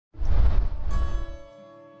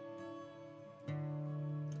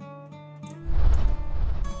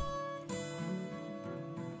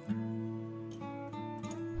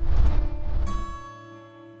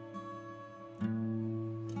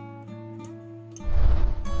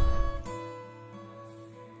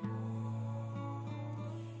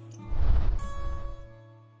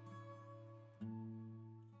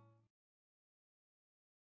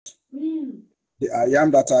I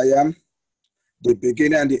am that I am, the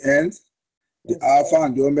beginning and the end, the Alpha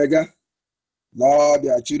and the Omega. Lord,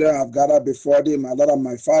 your children have gathered before thee, my Lord and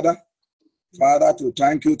my Father. Father, to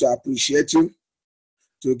thank you, to appreciate you,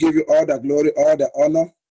 to give you all the glory, all the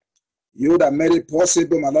honor. You that made it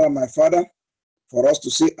possible, my Lord and my Father, for us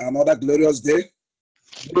to see another glorious day.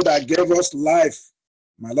 You that gave us life,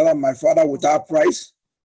 my Lord and my Father, without price.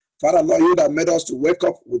 Father, Lord, you that made us to wake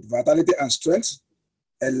up with vitality and strength.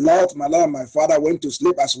 And Lord, my Lord and my Father, went to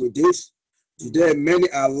sleep as we did. Today, many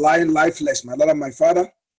are lying lifeless, my Lord and my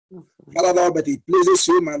Father. Father, Lord, but it pleases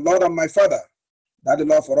you, my Lord and my Father, that the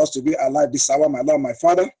Lord for us to be alive this hour, my Lord and my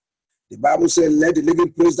Father. The Bible says, let the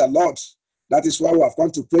living praise the Lord. That is why we have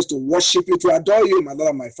come to praise, to worship you, to adore you, my Lord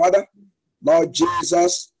and my Father. Lord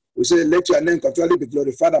Jesus, we say, let your name continually be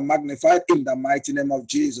glorified and magnified in the mighty name of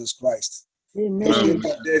Jesus Christ. Amen.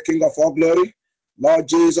 King of all glory, Lord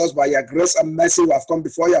Jesus, by your grace and mercy, we have come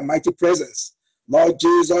before your mighty presence. Lord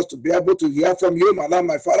Jesus, to be able to hear from you, my Lord,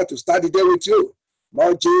 my Father, to start the day with you.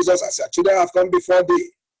 Lord Jesus, as your children have come before thee,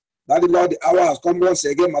 that the Lord, the hour has come once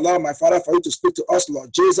again, my Lord, my Father, for you to speak to us,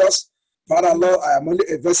 Lord Jesus. Father, Lord, I am only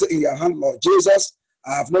a vessel in your hand, Lord Jesus.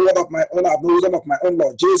 I have no word of my own, I have no wisdom of my own,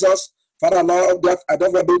 Lord Jesus. Father, Lord, that I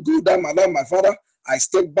don't want to do that, my Lord, my Father. I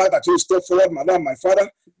step back, that you step forward, my Lord, my Father.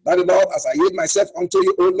 That the Lord, as I yield myself unto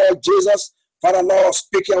you, O Lord Jesus. Father, Lord,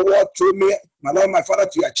 speak your word through me, my Lord, my Father,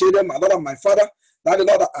 to your children, my Lord, and my Father. That the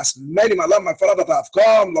Lord, as many, my Lord, my Father, that have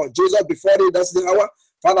come, Lord Jesus, before thee, that's the hour.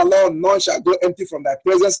 Father, Lord, none shall go empty from thy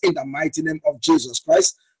presence in the mighty name of Jesus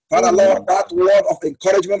Christ. Father, Lord, that word of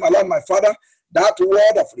encouragement, my Lord, my Father, that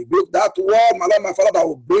word of rebuke, that word, my Lord, my Father, that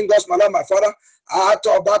will bring us, my Lord, my Father, out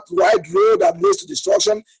of that wide road that leads to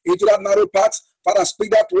destruction, into that narrow path. Father,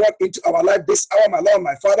 speak that word into our life this hour, my Lord,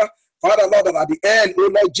 my Father. Father, Lord, that at the end, O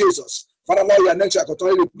Lord Jesus, Father, Lord, your name shall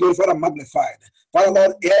continually be glorified and magnified. Father,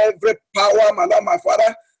 Lord, every power, my Lord, my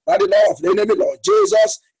Father, that the Lord of the enemy, Lord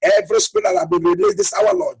Jesus, every spirit that has been released this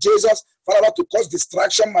hour, Lord Jesus, Father, Lord, to cause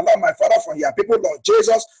distraction, my Lord, my Father, from your people, Lord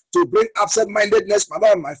Jesus, to bring absent-mindedness, my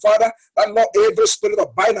Lord, my Father, that Lord, every spirit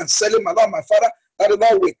of buying and selling, my Lord, my Father, that the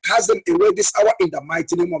Lord will cast them away this hour in the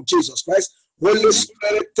mighty name of Jesus Christ. Holy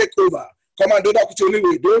Spirit, take over. Come and do that which only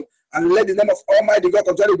we do, and let the name of Almighty God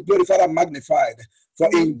continue to be glorified and magnified. For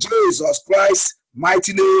in Jesus Christ's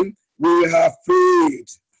mighty name we have prayed.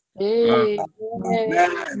 Amen.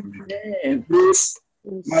 Amen. Please,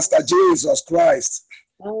 Master Jesus Christ.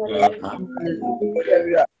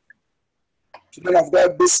 Hallelujah. Children of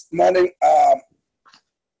God, this morning,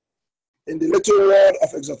 in the little word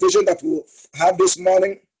of exhortation that we have this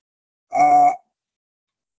morning,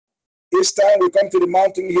 each time we come to the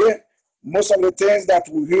mountain here, most of the things that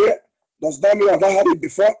we hear does not mean we have not heard it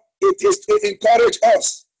before. It is to encourage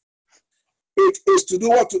us. It is to do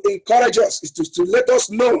what? To encourage us. It is to let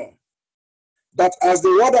us know that as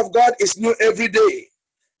the word of God is new every day,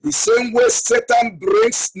 the same way Satan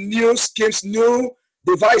brings new schemes, new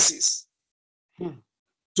devices,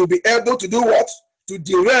 to be able to do what? To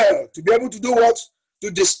derail, to be able to do what?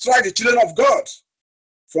 To distract the children of God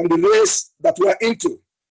from the race that we are into.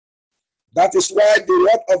 That is why the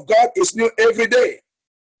word of God is new every day.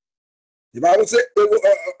 The Bible says the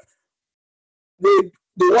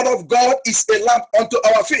word of God is a lamp unto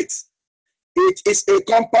our feet. It is a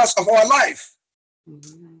compass of our life.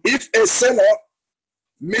 If a sailor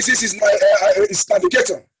misses his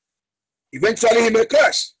navigator, eventually he may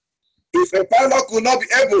crash. If a pilot could not be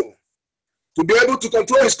able to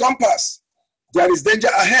control his compass, there is danger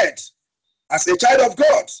ahead. As a child of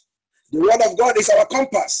God, the word of God is our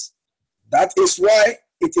compass. That is why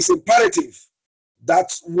it is imperative that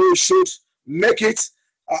we should make it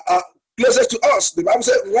closest to us. The Bible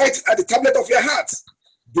says, write at the tablet of your heart.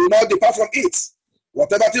 Do not depart from it.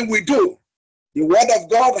 Whatever thing we do, the word of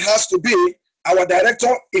God has to be our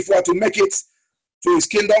director if we are to make it to his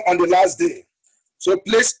kingdom on the last day. So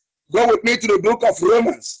please go with me to the book of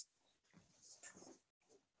Romans.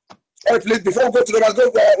 All right, please, before we go to Romans,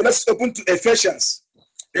 let's open to Ephesians.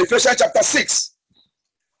 Ephesians chapter 6.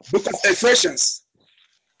 Book of Ephesians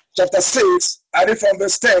chapter 6, I read from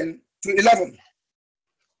verse 10 to 11.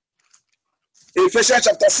 Ephesians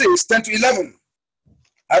chapter 6, 10 to 11.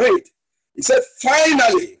 I read. It said,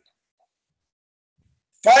 finally,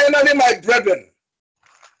 my brethren,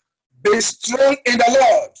 be strong in the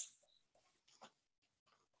Lord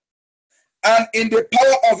and in the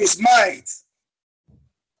power of his might.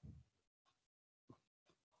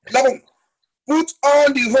 11. Put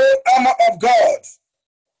on the whole armor of God,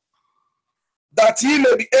 that ye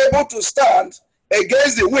may be able to stand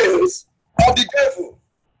against the wills of the devil.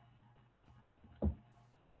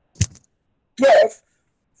 12.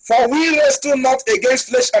 For we wrestle not against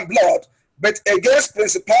flesh and blood, but against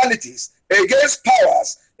principalities, against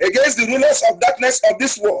powers, against the rulers of darkness of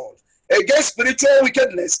this world, against spiritual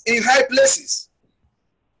wickedness in high places.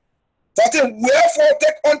 13, wherefore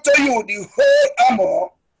take unto you the whole armor,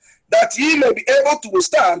 that ye may be able to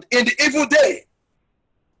withstand in the evil day,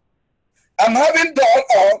 and having done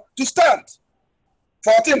all, to stand.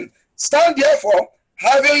 14, stand therefore,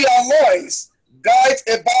 having your loins girt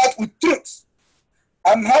about with truth,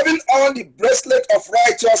 and having on the breastplate of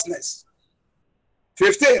righteousness.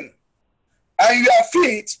 15, and your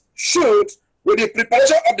feet shod with the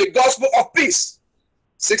preparation of the gospel of peace.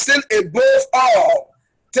 16, above all,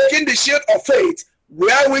 taking the shield of faith,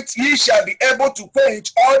 wherewith ye shall be able to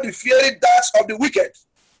quench all the fiery darts of the wicked.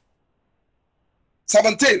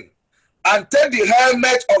 17, and take the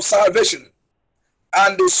helmet of salvation,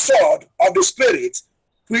 and the sword of the Spirit,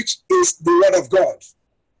 which is the word of God.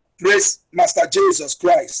 Praise Master Jesus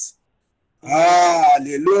Christ.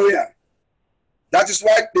 Hallelujah. That is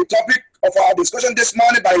why the topic of our discussion this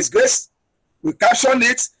morning, by His grace, we caption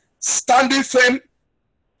it, standing firm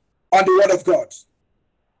on the word of God.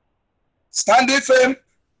 Standing firm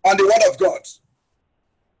on the word of God.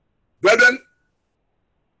 Brethren,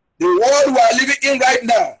 the world we are living in right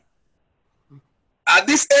now, at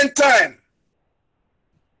this end time,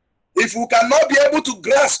 if we cannot be able to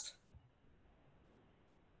grasp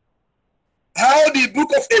how the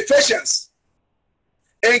book of Ephesians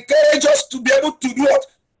encourages us to be able to do what?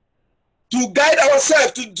 To guide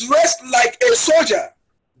ourselves, to dress like a soldier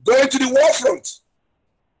going to the war front,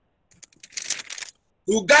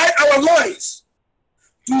 to guide our loins,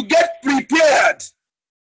 to get prepared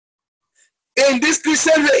in this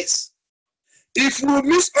Christian race. If we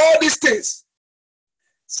miss all these things,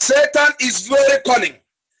 Satan is very cunning.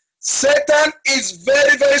 Satan is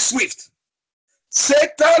very, very swift.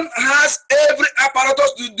 Satan has every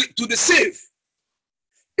apparatus to deceive.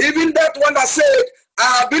 Even that one that said,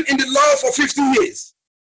 I have been in the Lord for 50 years.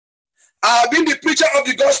 I have been the preacher of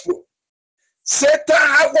the gospel. Satan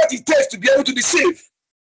has what it takes to be able to deceive.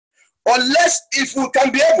 Unless if we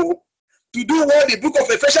can be able to do what the book of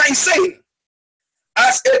Ephesians is saying,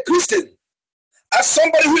 as a Christian, as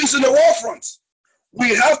somebody who is in the war front,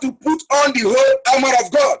 we have to put on the whole armor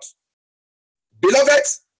of God. Beloved,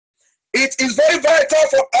 it is very vital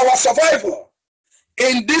for our survival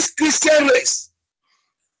in this Christian race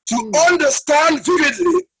to understand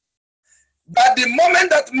vividly that the moment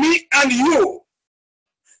that me and you,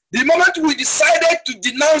 the moment we decided to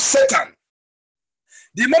denounce Satan,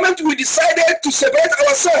 the moment we decided to separate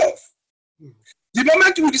ourselves, the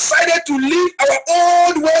moment we decided to leave our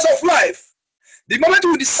old ways of life, the moment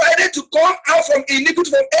we decided to come out from iniquity,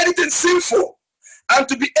 from anything sinful, and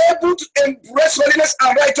to be able to embrace holiness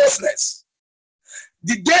and righteousness,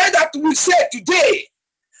 the day that we say today,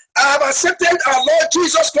 I have accepted our Lord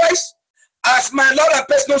Jesus Christ as my Lord and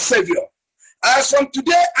personal Savior. As from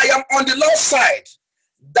today, I am on the Lord's side.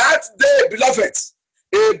 That day, beloved,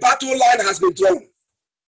 a battle line has been drawn.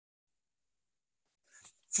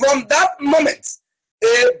 From that moment,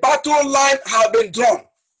 a battle line has been drawn.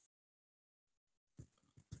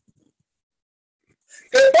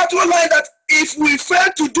 A battle line that if we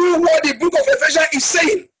fail to do what the book of Ephesians is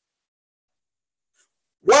saying,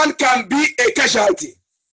 one can be a casualty.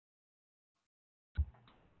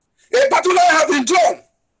 A battle line has been drawn.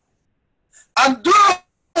 And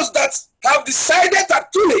those that have decided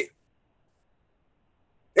that truly,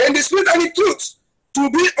 in the spirit and in truth, to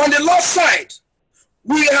be on the Lord's side,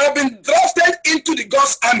 we have been drafted into the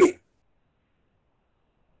God's army.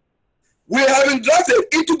 We have been drafted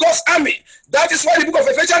into God's army. That is why the book of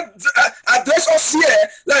Ephesians addresses us here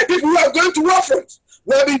like people who are going to war front.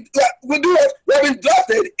 We have been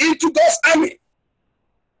drafted into God's army.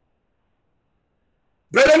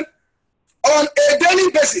 Brethren, on a daily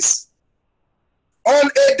basis,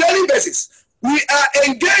 we are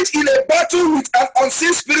engaged in a battle with an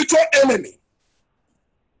unseen spiritual enemy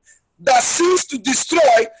that seeks to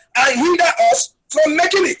destroy and hinder us from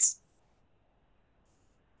making it.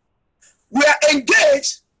 We are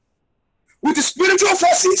engaged with the spiritual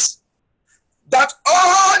forces that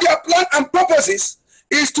all their plan and purposes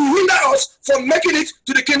is to hinder us from making it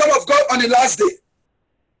to the kingdom of God on the last day.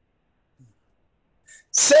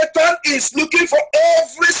 Satan is looking for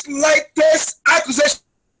every slightest accusation.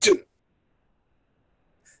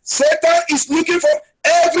 Satan is looking for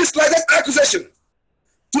every slightest accusation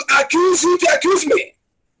to accuse you, to accuse me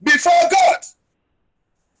before God.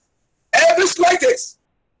 Every slightest.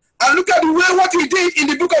 And look at the way what he did in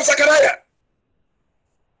the book of Zechariah.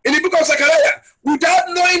 In the book of Zechariah, without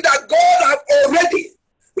knowing that God had already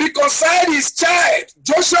reconciled his child,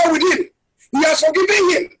 Joshua, with him. He has forgiven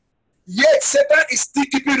him. Yet Satan is still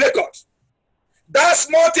keeping record. That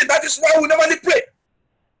small thing, that is why we normally pray.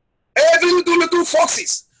 Every little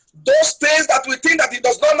foxes, those things that we think that it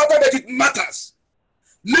does not matter, but it matters.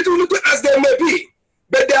 Little as they may be,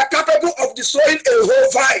 but they are capable of destroying a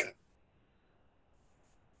whole vine.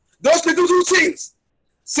 Those little things,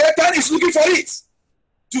 Satan is looking for it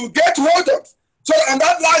to get hold of. So on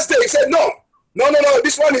that last day, he said, no,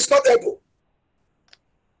 this one is not able.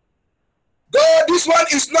 God, this one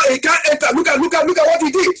is not, he can't enter. Look at what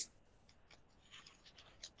he did.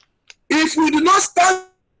 If we do not stand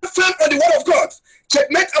firm on the word of God,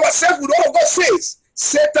 checkmate ourselves with what God says,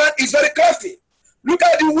 Satan is very crafty. Look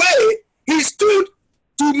at the way he stood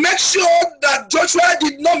to make sure that Joshua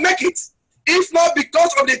did not make it, if not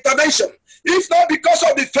because of the intervention, if not because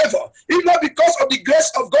of the favor, if not because of the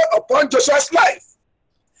grace of God upon Joshua's life.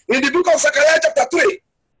 In the book of Zechariah chapter 3,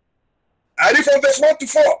 I read from verse 1 to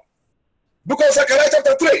 4. Book of Zechariah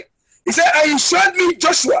chapter 3. He said, and he showed me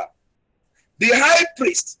Joshua, the high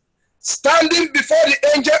priest, standing before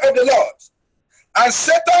the angel of the Lord, and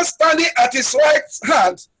Satan standing at his right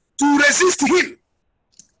hand to resist him.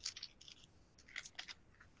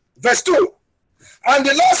 Verse 2. And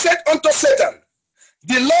the Lord said unto Satan,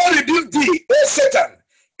 the Lord rebuke thee, O Satan,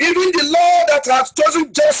 even the Lord that hath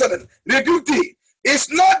chosen Jerusalem rebuke thee. Is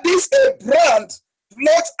not this a brand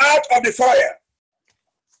plucked out of the fire?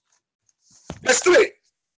 Verse 3.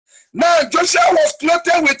 Now Joshua was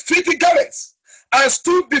clothed with filthy garments, and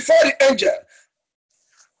stood before the angel.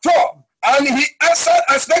 4. And he answered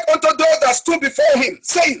and spake unto those that stood before him,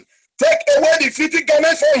 saying, take away the filthy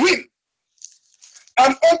garment from him.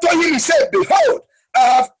 And unto him he said, behold, I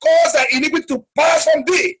have caused thy iniquity to pass from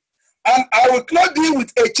thee, and I will clothe thee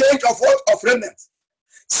with a change of what? Of raiment.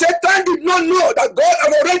 Satan did not know that God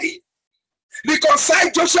had already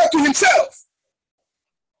reconciled Joshua to himself.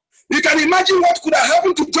 You can imagine what could have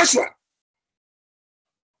happened to Joshua.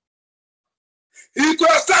 He could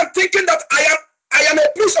have started thinking that I am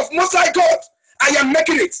a priest of Most High God. I am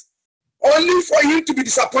making it. Only for him to be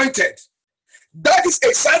disappointed. That is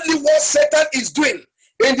exactly what Satan is doing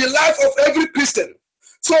in the life of every Christian.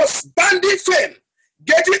 So standing firm,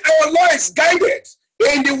 getting our lives guided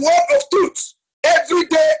in the word of truth every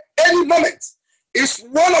day, any moment, is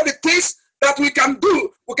one of the things that we can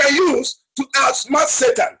use to outsmart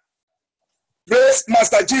Satan. Praise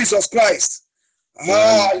Master Jesus Christ.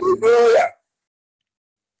 Hallelujah.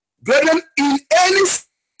 Brethren, in any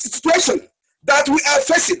situation that we are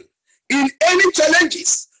facing, in any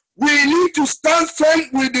challenges, we need to stand firm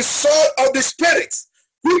with the sword of the Spirit,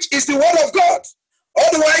 which is the word of God.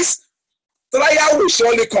 Otherwise, trial will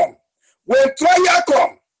surely come. When trial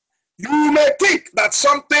comes, you may think that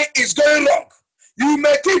something is going wrong. You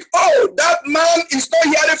may think, oh, that man is not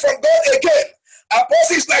hearing from God again.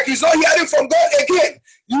 Apostle is like he's not hearing from God again.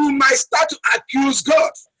 You might start to accuse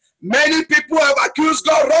God. Many people have accused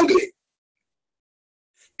God wrongly,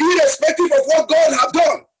 irrespective of what God has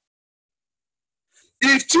done.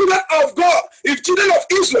 If children of God, if children of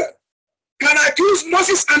Israel can accuse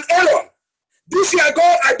Moses and Aaron, this year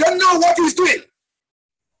God, I don't know what he's doing.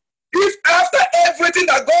 If after everything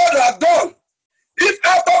that God has done, if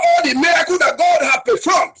after all the miracles that God has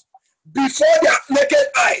performed before their naked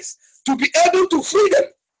eyes, to be able to free them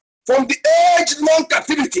from the age-long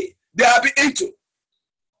captivity they have been into,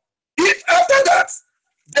 if after that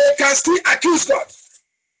they can still accuse God,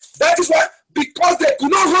 that is why, because they could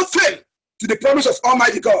not hold firm to the promise of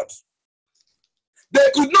Almighty God. They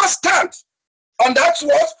could not stand on that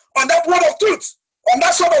word, on that word of truth, on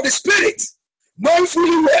that sword of the Spirit, knowing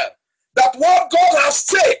fully well that what God has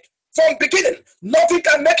said from beginning, nothing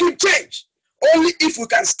can make him change, only if we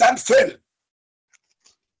can stand firm.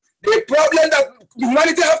 The problem that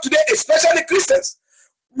humanity have today, especially Christians,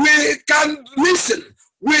 we can listen,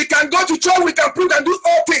 we can go to church, we can pray and do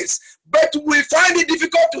all things, but we find it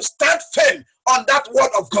difficult to stand firm on that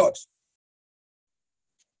word of God.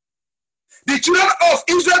 The children of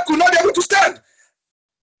Israel could not be able to stand.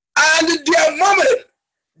 And their murmuring,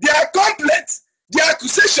 their complaint, their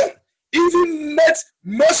accusation even made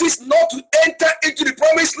Moses not to enter into the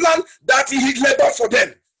promised land that he had labored for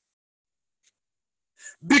them.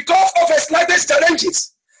 Because of the slightest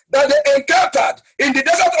challenges that they encountered in the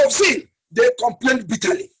desert of Sin, they complained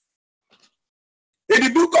bitterly. In the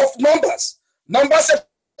book of Numbers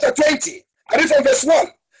chapter 20, I read from verse 1.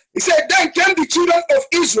 He said, then came the children of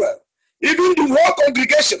Israel, even the whole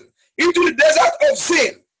congregation, into the desert of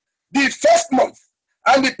Sin, the first month,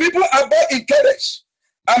 and the people abode in Kadesh,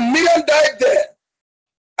 and Miriam died there,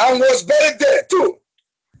 and was buried there too.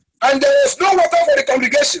 And there was no water for the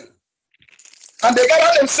congregation. And they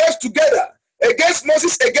gathered themselves together against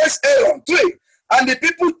Moses, against Aaron. 3. And the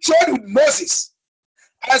people churned with Moses,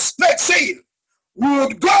 and spake, saying,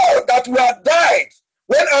 Would God that we had died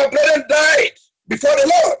when our brethren died before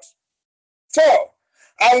the Lord. 4.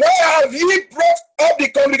 And why have ye brought up the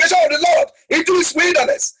congregation of the Lord into this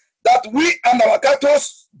wilderness, that we and our cattle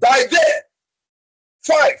die there?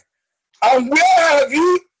 5. And where have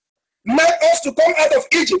you made us to come out of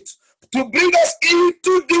Egypt, to bring us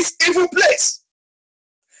into this evil place?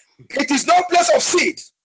 It is no place of seed,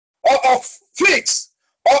 or of figs,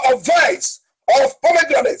 or of vines, or of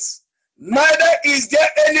pomegranates, neither is there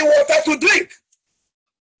any water to drink.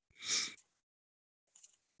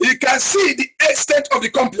 You can see the extent of the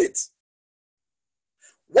complaint.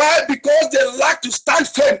 Why? Because they lack to stand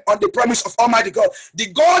firm on the promise of Almighty God.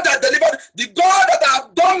 The God that delivered, the God that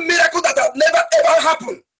have done miracles that have never ever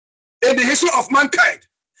happened in the history of mankind,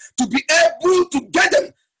 to be able to get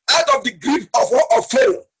them out of the grip of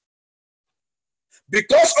Pharaoh.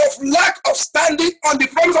 Because of lack of standing on the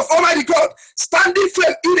promise of Almighty God, standing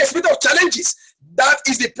firm in the spirit of challenges, that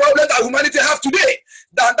is the problem that humanity have today.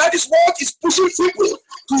 That is what is pushing people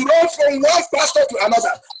to run from one pastor to another,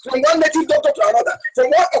 from one native doctor to another, from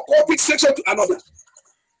one occultic section to another.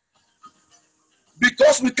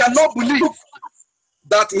 Because we cannot believe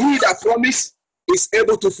that he that promised is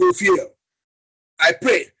able to fulfill. I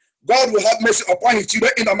pray God will have mercy upon his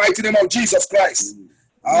children in the mighty name of Jesus Christ.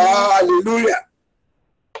 Hallelujah.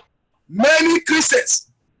 Many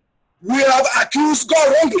Christians will have accused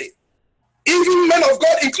God wrongly, even men of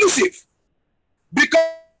God inclusive, because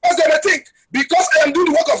they may think, because I am doing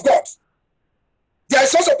the work of God, there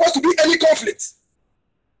is not supposed to be any conflict.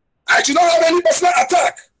 I should not have any personal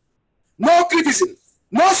attack, no criticism,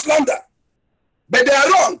 no slander. But they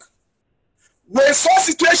are wrong. When such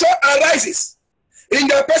situation arises in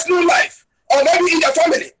their personal life, or maybe in their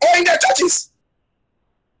family, or in their churches,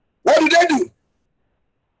 what do?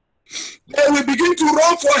 They will begin to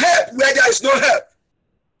run for help where there is no help.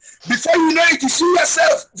 Before you know it, you see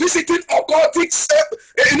yourself visiting occultic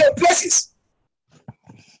places,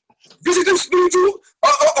 visiting spiritual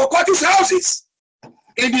occultic houses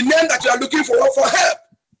in the name that you are looking for help.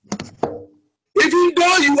 Even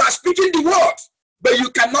though you are speaking the word, but you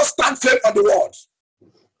cannot stand firm on the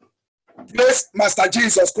word. Praise Master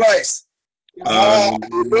Jesus Christ.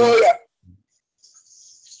 Hallelujah.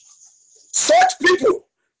 Such people,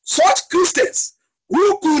 such Christians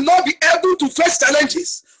who could not be able to face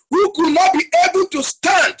challenges, who could not be able to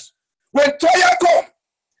stand when trial come,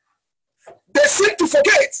 they seem to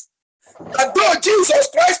forget that though Jesus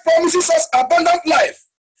Christ promises us abundant life,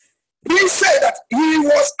 he said that he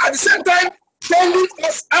was at the same time sending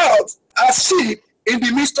us out as sheep in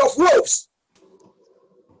the midst of wolves.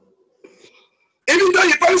 Even though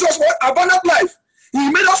he promised us abundant life,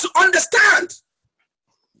 he made us to understand,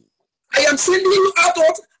 I am sending you out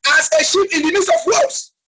as a sheep in the midst of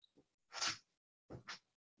wolves.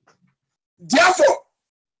 Therefore,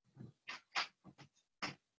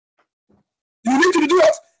 you need to do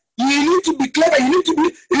what? You need to be clever. You need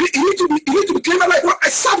to be clever like what? A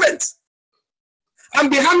serpent. And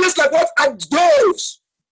be harmless like what? A doves.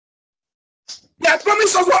 They are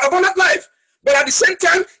promised us what? Abundant life. But at the same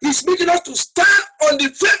time, he's making us to stand on the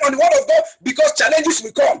faith, on the word of God, because challenges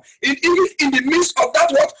will come. Even in the midst of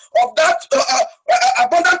that what? Of that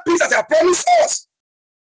abundant peace that are promised us.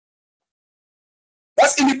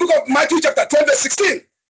 That's in the book of Matthew chapter 10 verse 16.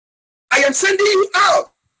 I am sending you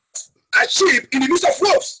out as sheep in the midst of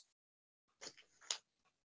wolves.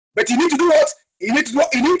 But you need to do what? You need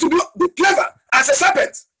to be clever as a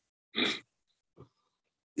serpent.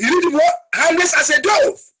 You need to be harmless as a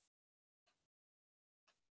dove.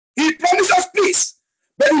 He promised us peace.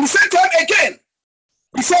 But in the same time again,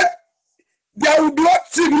 he said there will be what?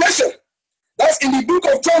 Tribulation. That's in the book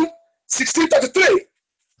of John 16:33.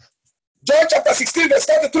 John chapter 16 verse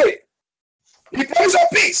 33. He promised us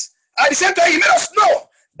peace. At the same time, he made us know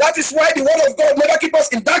that is why the word of God never keeps us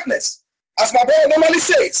in darkness, as my brother normally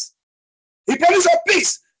says. He promised us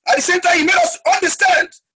peace. At the same time, he made us understand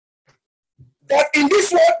that in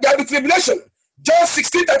this world there will be tribulation. John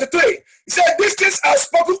 16:33. He said, these things are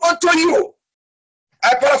spoken unto you.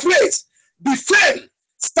 I paraphrase. Be firm.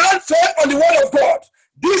 Stand firm on the word of God.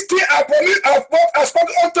 These things are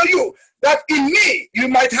spoken unto you, that in me you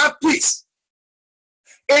might have peace.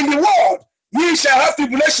 In the world ye shall have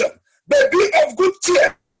tribulation, but be of good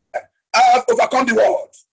cheer. I have overcome the world.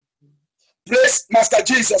 Praise Master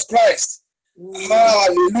Jesus Christ.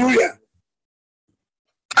 Hallelujah.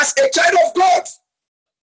 As a child of God,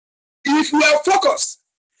 if we are focused,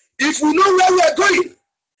 if we know where we are going,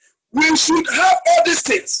 we should have all these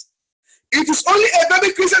things. It is only a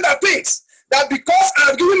baby Christian that thinks that because I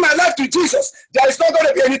have given my life to Jesus, there is not going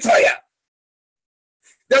to be any trial.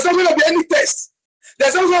 There's not going to be any test.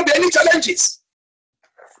 There's not going to be any challenges.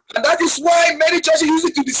 And that is why many churches use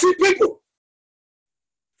it to deceive people.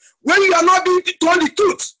 When you are not being told the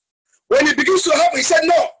truth, when it begins to happen, he said,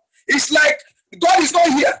 no. It's like God is not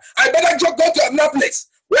here. I better just go to another place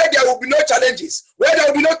where there will be no challenges, where there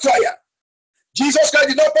will be no trial. Jesus Christ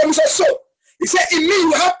did not promise us so. He said, in me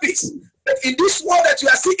you have peace. But in this world that you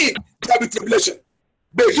are seeing, there will be tribulation.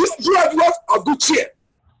 But you have what? A good cheer.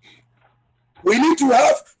 We need to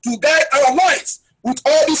have to guide our minds with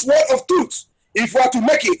all this word of truth if we are to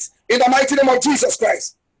make it in the mighty name of Jesus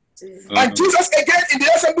Christ. And Jesus again in the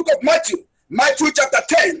last book of Matthew chapter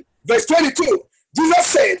 10, verse 22, Jesus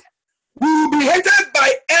said, we will be hated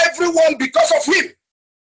by everyone because of him.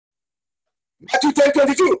 Matthew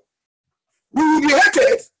 10:22. We will be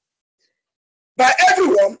hated by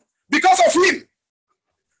everyone because of him.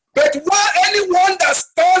 But while anyone that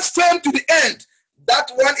stands firm to the end,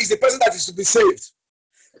 that one is the person that is to be saved.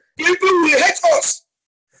 People will hate us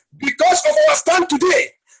because of our stand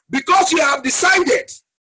today, because you have decided,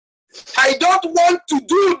 I don't want to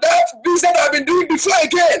do that business I've been doing before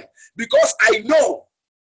again, because I know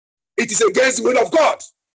it is against the will of God.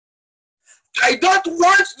 I don't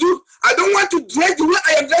want to dress the way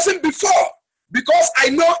I am dressing before, because I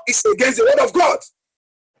know it's against the word of God.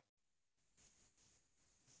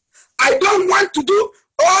 I don't want to do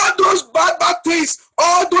all those bad things,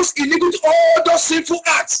 all those iniquity, all those sinful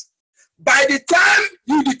acts. By the time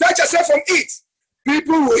you detach yourself from it,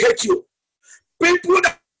 people will hate you. People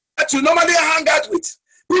that you normally hang out with,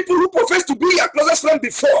 people who profess to be your closest friend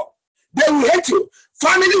before, they will hate you.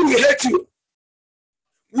 Family will hate you.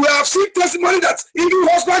 We have seen testimony that even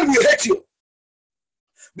husband will hate you.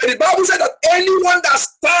 But the Bible said that anyone that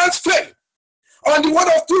stands firm on the word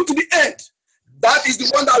of truth to the end, that is the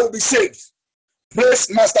one that will be saved. Praise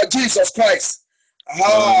Master Jesus Christ.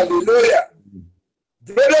 Hallelujah.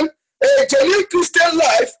 Brethren, a genuine Christian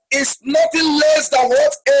life is nothing less than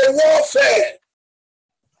what? A warfare.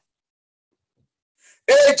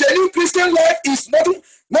 A genuine Christian life is nothing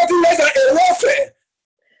less than a warfare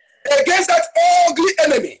against that ugly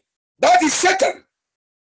enemy, that is Satan,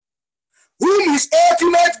 whom his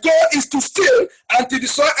ultimate goal is to steal and to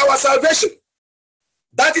destroy our salvation.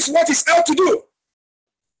 That is what he's out to do.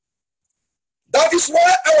 That is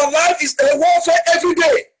why our life is a warfare every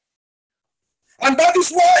day. And that is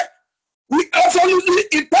why we absolutely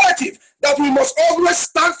imperative that we must always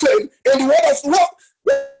stand firm in the word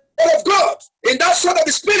of God, in that sort of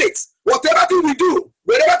the spirit. Whatever thing we do,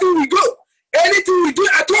 wherever thing we go, anything we do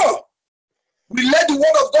at all, we let the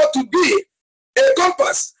word of God to be a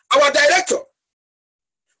compass, our director.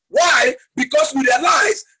 Why? Because we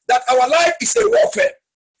realize that our life is a warfare.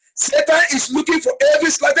 Satan is looking for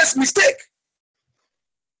every slightest mistake.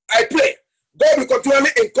 I pray God will continually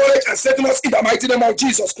encourage and strengthen us in the mighty name of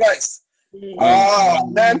Jesus Christ.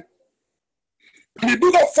 Amen. In the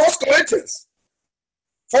book of 1 Corinthians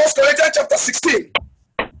chapter 16,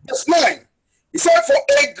 verse 9, he said, for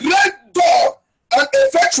a great door and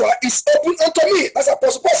effectual is open unto me. That's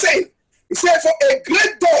Apostle Paul saying. He said, for a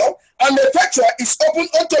great door and effectual is open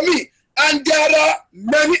unto me, and there are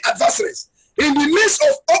many adversaries. In the midst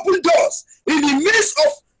of open doors, in the midst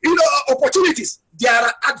of opportunities, there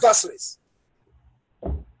are adversaries.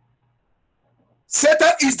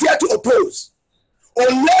 Satan is there to oppose,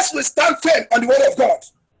 unless we stand firm on the word of God.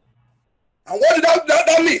 And what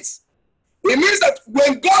that means? It means that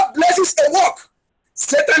when God blesses a work,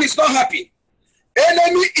 Satan is not happy.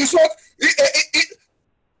 Enemy is what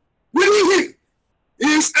within him. He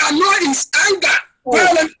is annoyed, his anger,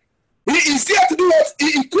 violent. He is there to do what?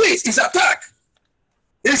 He increase his attack.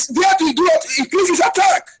 He's there to do what? Increase his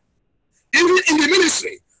attack. Even in the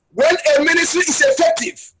ministry, when a ministry is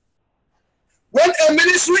effective, when a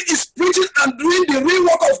ministry is preaching and doing the real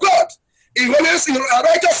work of God, in holiness, in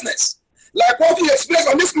righteousness, like what we experienced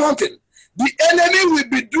on this mountain, the enemy will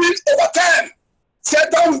be doing overtime.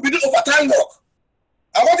 Satan will be doing overtime work.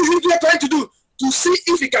 And what is he trying to do? To see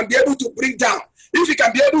if he can be able to bring down, if he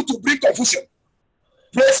can be able to bring confusion.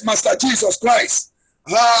 Praise Master Jesus Christ.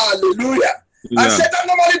 Hallelujah. Yeah. And Satan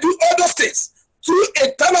normally do all those things through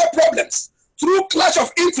internal problems, through clash of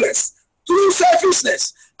interest, through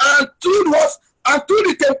selfishness, and through what? And through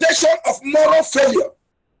the temptation of moral failure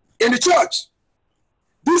in the church.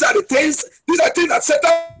 These are things that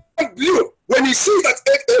Satan blew when he sees that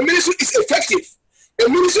a ministry is effective. A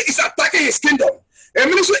ministry is attacking his kingdom. A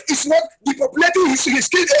ministry is not depopulating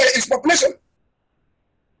his population.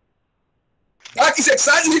 That is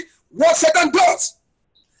exactly what Satan does.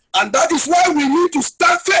 And that is why we need to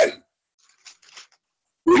stand firm.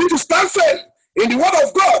 We need to stand firm in the word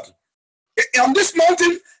of God on this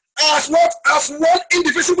mountain as what? As one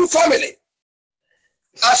indivisible family.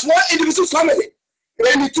 As one indivisible family.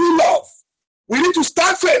 in the true love. We need to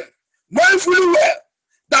stand firm, knowing fully well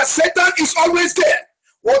that Satan is always there.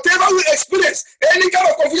 Whatever we experience, any kind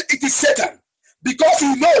of confusion, it is Satan. Because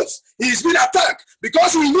he knows he is being attacked.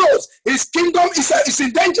 Because he knows his kingdom is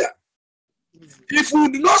in danger. If we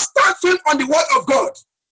do not stand firm on the word of God,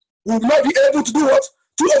 we will not be able to do what?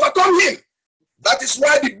 To overcome him. That is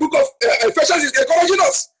why the book of Ephesians is encouraging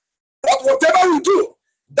us that whatever we do,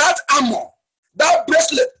 that armor, that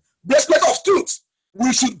breastplate of truth,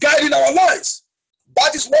 we should guide in our lives.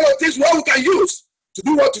 That is one of the things where we can use to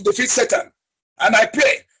do what? To defeat Satan. And I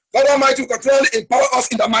pray God Almighty will continually empower us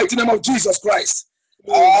in the mighty name of Jesus Christ.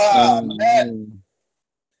 Amen.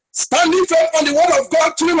 Standing firm on the word of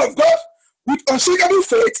God, children of God, with unshakable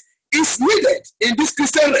faith is needed in this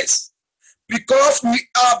Christian race, because we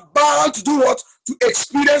are bound to do what? To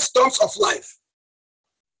experience storms of life.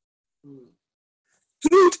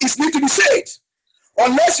 Truth is need to be said.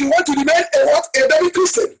 Unless you want to remain a baby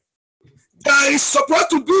Christian, there is supposed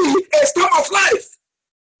to be a storm of life.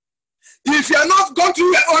 If you are not going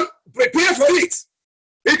through your own, prepare for it.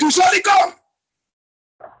 It will surely come.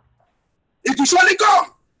 It will surely come.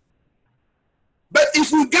 But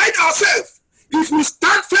if we guide ourselves, if we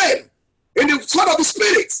stand firm in the sword of the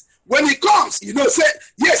Spirit, when it comes, say,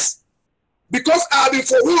 yes, because I have been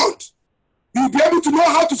forewarned, you'll be able to know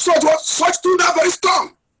how to search through that very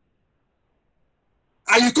storm.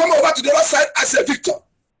 And you come over to the other side as a victor.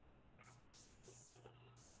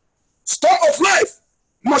 Storm of life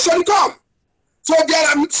must surely come. So there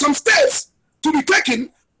are some steps to be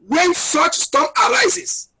taken when such storm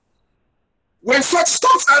arises. When such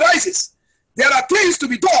storms arises, there are things to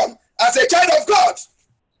be done as a child of God.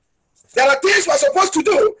 There are things we're supposed to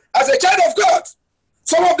do as a child of God.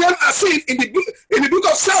 Some of them are seen in the book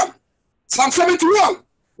of Psalm 71.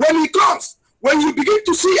 When it comes, when you begin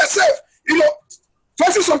to see yourself,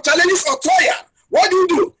 facing some challenges or trial, what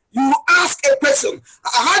do? You ask a person.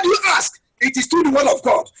 How do you ask? It is through the word of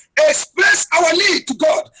God. Express our need to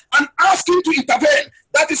God and ask him to intervene.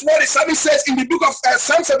 That is what the psalmist says in the book of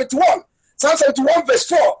Psalm 71. Psalm 71 verse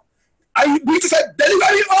 4. And he said,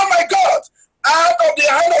 deliver me, oh my God, out of the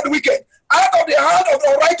hand of the wicked, out of the hand of the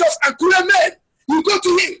unrighteous and cruel men. You go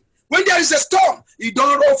to him. When there is a storm, you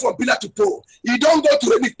don't run from pillar to pole. You don't go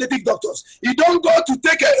to native doctors. You don't go to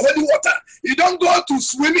take holy water. You don't go to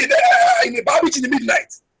swim in a bar beach in the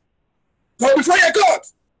midnight. Go before your God.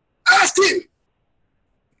 Ask him.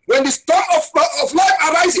 When the storm of life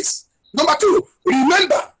arises, number two,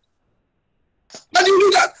 remember. And you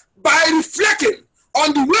do that by reflecting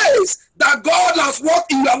on the ways that God has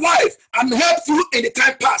worked in your life and helped you in the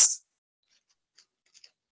time past.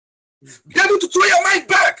 Be able to throw your mind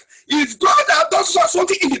back. If God has done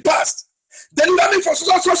something in the past, deliver me from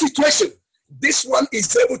such situation. This one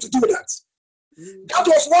is able to do that. That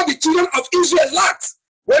was what the children of Israel lacked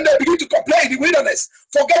when they begin to complain in the wilderness,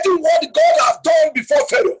 forgetting what God has done before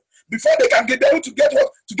Pharaoh, before they can get able to get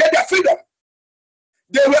their freedom.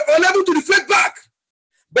 They were unable to reflect back.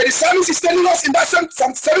 But the psalmist is telling us in that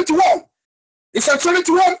Psalm 71. In Psalm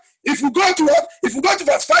 71, if we go to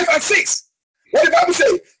verse 5 and 6, what the Bible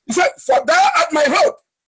says? He said, for thou art my hope.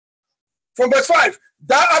 From verse 5,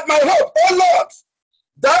 thou art my hope, O Lord.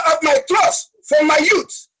 Thou art my trust from my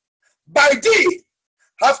youth. By thee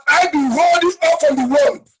have I been holding up from the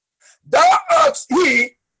womb. Thou art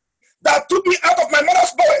he that took me out of my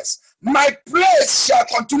mother's boys. My praise shall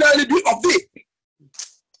continually be of thee.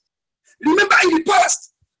 Remember in the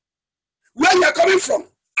past, where you are coming from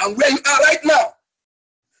and where you are right now.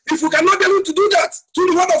 If we cannot be able to do that through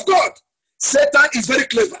the word of God, Satan is very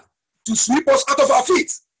clever to sweep us out of our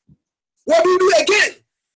feet. What do we do again?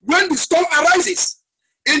 When the storm arises,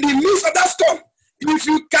 in the midst of that storm, if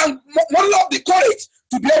you can model up the courage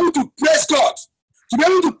to be able to praise God, to be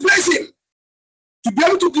able to praise him, to be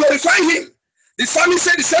able to glorify him, the psalmist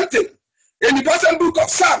said the same thing in the present book of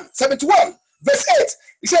Psalm 71, verse 8.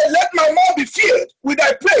 He said, let my mouth be filled with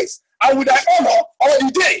thy praise and with thy honor all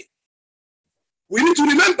the day. We need to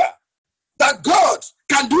remember that God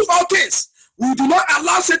can do all things. We do not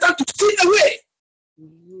allow Satan to steal away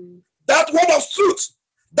that word of truth,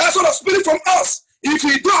 that sort of spirit from us. If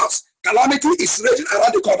he does, calamity is raging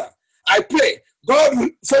around the corner. I pray God will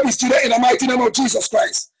save his children in the mighty name of Jesus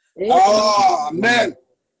Christ. Amen.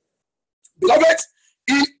 Beloved,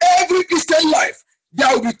 in every Christian life,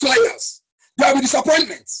 there will be trials, there will be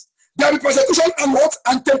disappointments, there will be persecution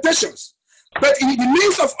and temptations. But in the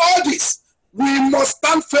midst of all this, we must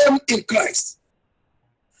stand firm in Christ.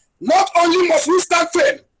 Not only must we stand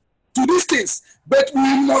firm to these things, but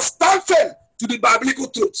we must stand firm to the biblical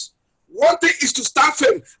truth. One thing is to stand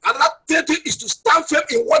firm, another thing is to stand firm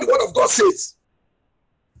in what the word of God says.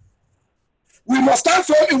 We must stand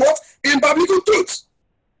firm in what? In biblical truth.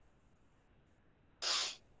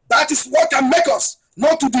 That is what can make us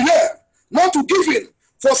not to delay, not to give in,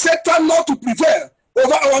 for Satan not to prevail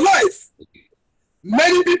over our life.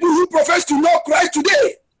 Many people who profess to know Christ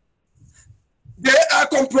today, they are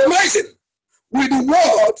compromising with the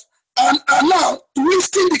word and are now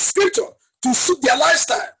twisting the scripture to suit their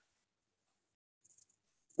lifestyle.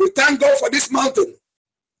 We thank God for this mountain.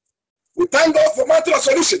 We thank God for Mountain of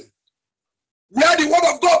Solution, where the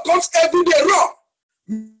word of God comes every day raw.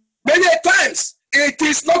 Many times it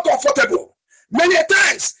is not comfortable. Many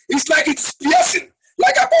times it's like it's piercing.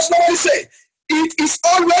 Like Apostle normally say, it is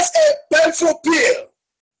always a painful pill.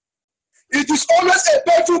 It is always a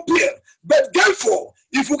painful pill. But therefore,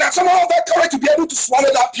 if we can somehow have that courage to be able to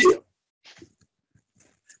swallow that pill.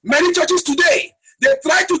 Many churches today, they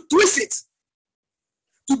try to twist it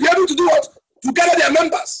to be able to do what? To gather their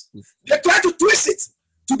members. They try to twist it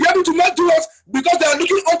to be able to not do what? Because they are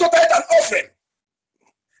looking unto tithe and offering.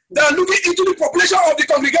 They are looking into the population of the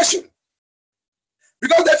congregation.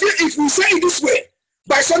 Because they feel if we say it this way,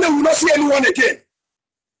 by Sunday we will not see anyone again.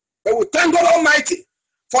 But we thank God Almighty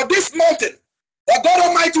for this mountain, that God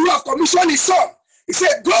Almighty who have commissioned his son. He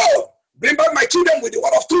said, go, bring back my children with the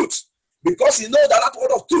word of truth. Because he knows that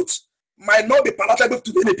word of truth might not be palatable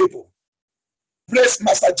to many people. Praise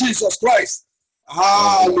Master Jesus Christ.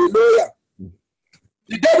 Hallelujah.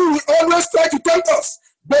 The devil will always try to tempt us,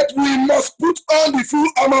 but we must put on the full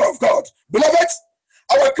armor of God. Beloved,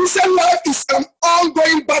 our Christian life is an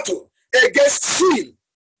ongoing battle against sin.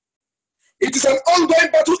 It is an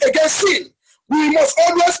ongoing battle against sin. We must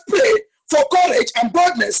always pray for courage and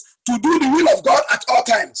boldness to do the will of God at all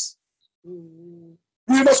times.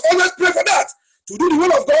 We must always pray for that, to do the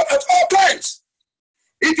will of God at all times.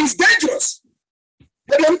 It is dangerous.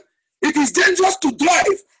 It is dangerous to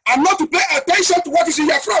drive and not to pay attention to what is in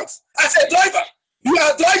your front. As a driver, you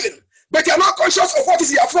are driving, but you are not conscious of what is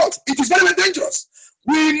in your front. It is very, very dangerous.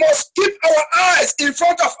 We must keep our eyes in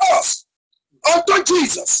front of us unto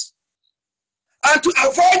Jesus and to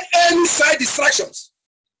avoid any side distractions.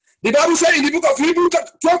 The Bible said in the book of Hebrews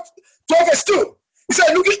 12 verse 2, it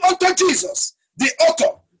said, looking unto Jesus, the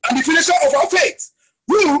author and the finisher of our faith,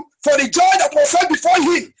 who, for the joy that was set before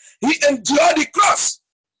him, he endured the cross,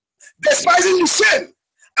 despising the shame,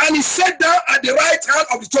 and he sat down at the right hand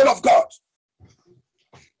of the throne of God.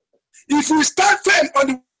 If we stand firm on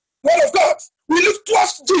the word of God, we look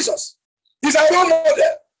towards Jesus. He's our role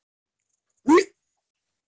model.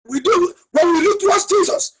 We do, when we look towards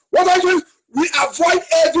Jesus, what happens? We avoid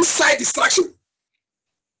every side distraction.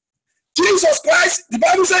 Jesus Christ, the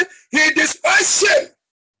Bible said, he despised shame.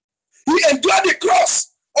 He endured the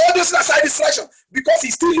cross. All those are side distraction because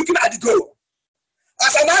he's still looking at the goal.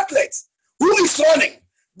 As an athlete who is running,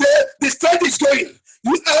 the strength is going.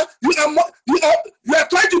 You are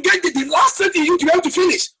trying to get the last strength in you to be able to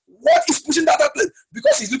finish. What is pushing that athlete?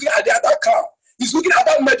 Because he's looking at the other car. He's looking at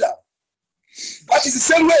that medal. That is the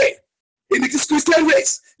same way in the Christian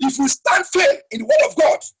race. If we stand firm in the word of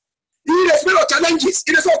God, irrespective of challenges,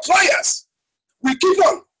 irrespective of trials, we keep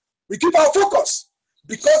on. We keep our focus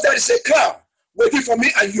because there is a crown waiting for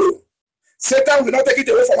me and you. Satan will not take it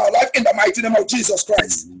away from our life in the mighty name of Jesus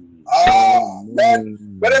Christ. Amen.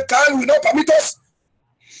 But the time will not permit us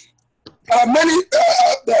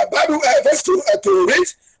the Bible verse to read,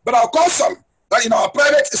 but I'll call some that in our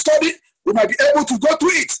private study we might be able to go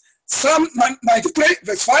through it. Psalm 93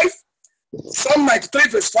 verse 5, Psalm 93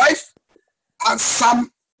 verse 5, and Psalm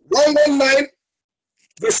 119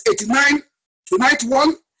 verse 89 to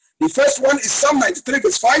 91. The first one is Psalm 93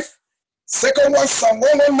 verse 5. Second one, Psalm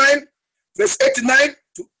 119 verse 89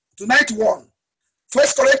 to 91. 1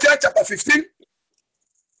 Corinthians chapter 15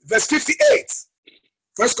 verse 58.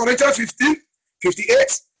 1 Corinthians 15,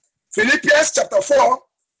 58. Philippians chapter 4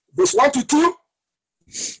 verse 1 to 2.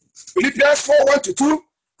 Philippians 4, 1 to 2.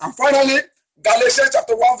 And finally, Galatians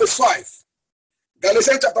chapter 1 verse 5.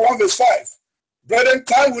 Galatians chapter 1 verse 5. Brethren,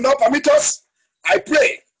 time will not permit us. I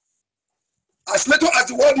pray, as little as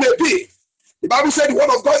the word may be, the Bible said the word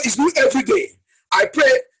of God is new every day. I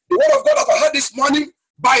pray the word of God that I heard this morning,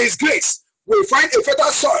 by his grace, will find a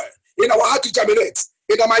fertile soil in our heart to germinate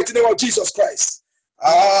in the mighty name of Jesus Christ.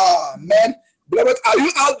 Amen. Beloved, are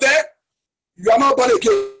you out there? You are not born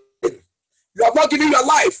again. You have not given your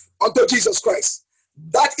life unto Jesus Christ.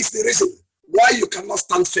 That is the reason why you cannot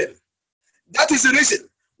stand firm. That is the reason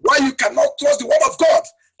why you cannot trust the word of God,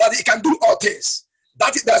 that he can do all things.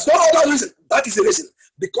 There's no other reason. That is the reason.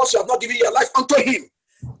 Because you have not given your life unto him.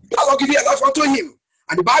 You have not given your life unto him.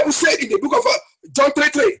 And the Bible said in the book of John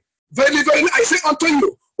 3:3, verily, verily, I say unto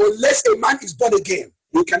you, unless a man is born again,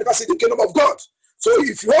 you can never see the kingdom of God. So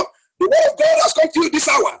if you The word of God has come to you this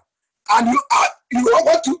hour, and you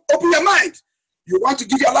want to open your mind. You want to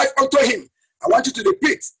give your life unto him. I want you to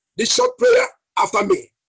repeat this short prayer after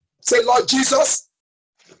me. Say, Lord Jesus,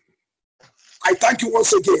 I thank you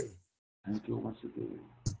once again. Thank you once again.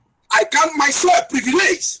 I count myself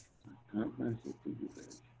privileged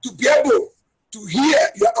to be able to hear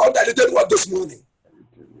your undiluted word this morning.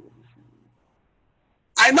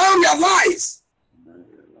 I now realize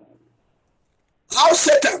how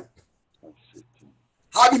Satan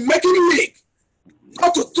has been making me weak,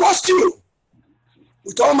 not to trust you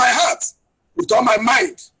with all my heart, with all my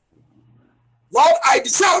mind. Lord, I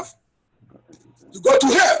deserve to go to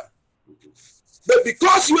hell. But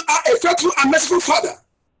because you are a faithful and merciful Father,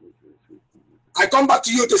 I come back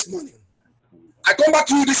to you this morning. I come back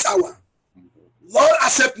to you this hour. Lord,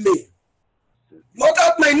 accept me. Lord,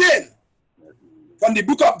 add my name from the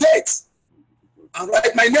book of death and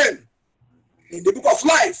write my name in the book of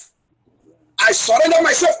life. I surrender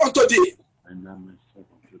myself unto thee.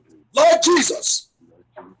 Lord Jesus,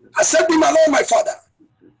 accept me, my Lord, my Father.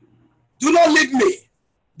 Do not leave me.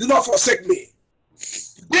 Do not forsake me.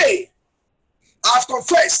 Today, I have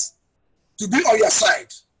confessed to be on your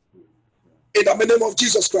side. In the name of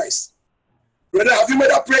Jesus Christ. Brother, have you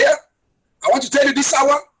made a prayer? I want to tell you this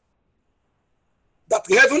hour that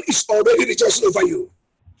heaven is already rejoicing over you.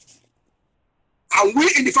 And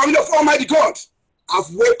we in the family of Almighty God have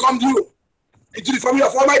welcomed you into the family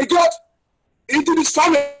of Almighty God, into this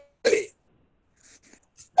family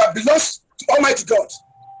that belongs to Almighty God.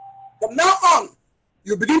 From now on,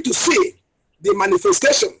 you begin to see the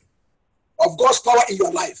manifestation of God's power in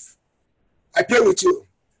your life. I pray with you.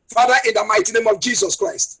 Father, in the mighty name of Jesus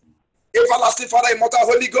Christ, everlasting Father, immortal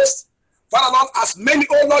Holy Ghost, Father, Lord, as many,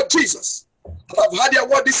 oh Lord Jesus, that have heard your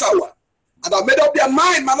word this hour, and have made up their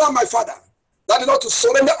mind, my Lord, my Father, that is not to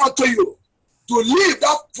surrender unto you, to leave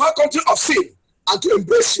that far country of sin, and to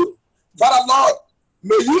embrace you. Father, Lord,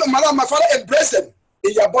 may you, my Lord, my Father, embrace them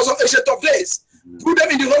in your bosom, ancient of days. Put them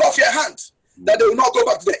in the hollow of your hand, that they will not go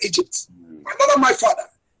back to their Egypt. My Lord, my Father,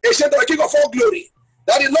 ancient of the King of all glory,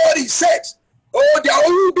 that the Lord, he said, oh, there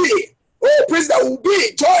will be, oh, praise, there will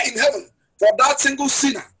be joy in heaven for that single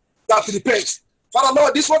sinner that repents. Father,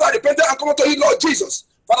 Lord, this one that repented and come unto you, Lord Jesus.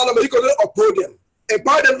 Father, Lord, may you continue to uphold them.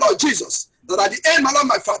 Empower them, Lord Jesus, that at the end, my Lord,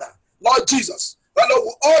 my Father, Lord Jesus, that Lord,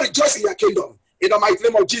 will all rejoice in your kingdom. In the mighty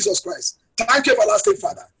name of Jesus Christ. Thank you, everlasting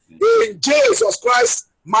Father. In Jesus Christ's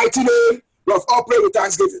mighty name, we have all prayed with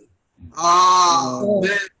thanksgiving. Amen.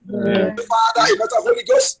 Amen. Father, immortal Holy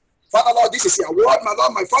Ghost, Father, Lord, this is your word, my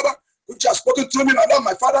Lord, my Father, which has spoken through me, my Lord,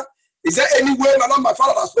 my Father. Is there any way, my Lord, my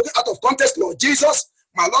Father, that has spoken out of context, Lord Jesus,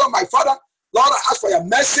 my Lord, my Father? Lord, I ask for your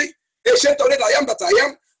mercy. Ancient of it, I am that I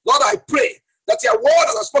am. Lord, I pray that your word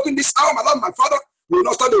that has spoken this hour, my Lord, my Father, will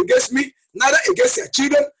not stand against me, neither against your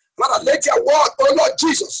children. Lord, let your word, oh Lord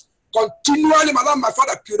Jesus, continually, my Lord, my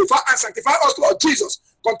Father, purify and sanctify us, Lord Jesus.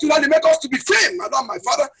 Continually make us to be firm, my Lord, my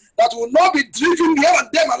Father, that will not be driven here and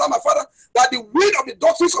there, my Lord, my Father, that the wind of the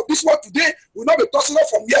doctrines of this world today will not be tossing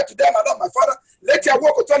us from here to there, my Lord, my Father. Let your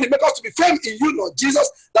word continually make us to be firm in you, Lord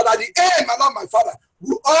Jesus, that at the end, my Lord, my Father,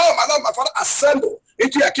 we all, my Lord, my Father, assemble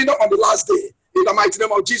into your kingdom on the last day, in the mighty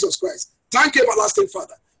name of Jesus Christ. Thank you, everlasting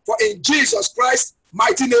Father, for in Jesus Christ's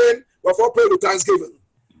mighty name, we have all prayed with thanksgiving.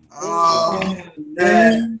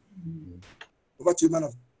 Amen. Over to you, man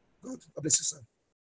of God. God bless you, sir.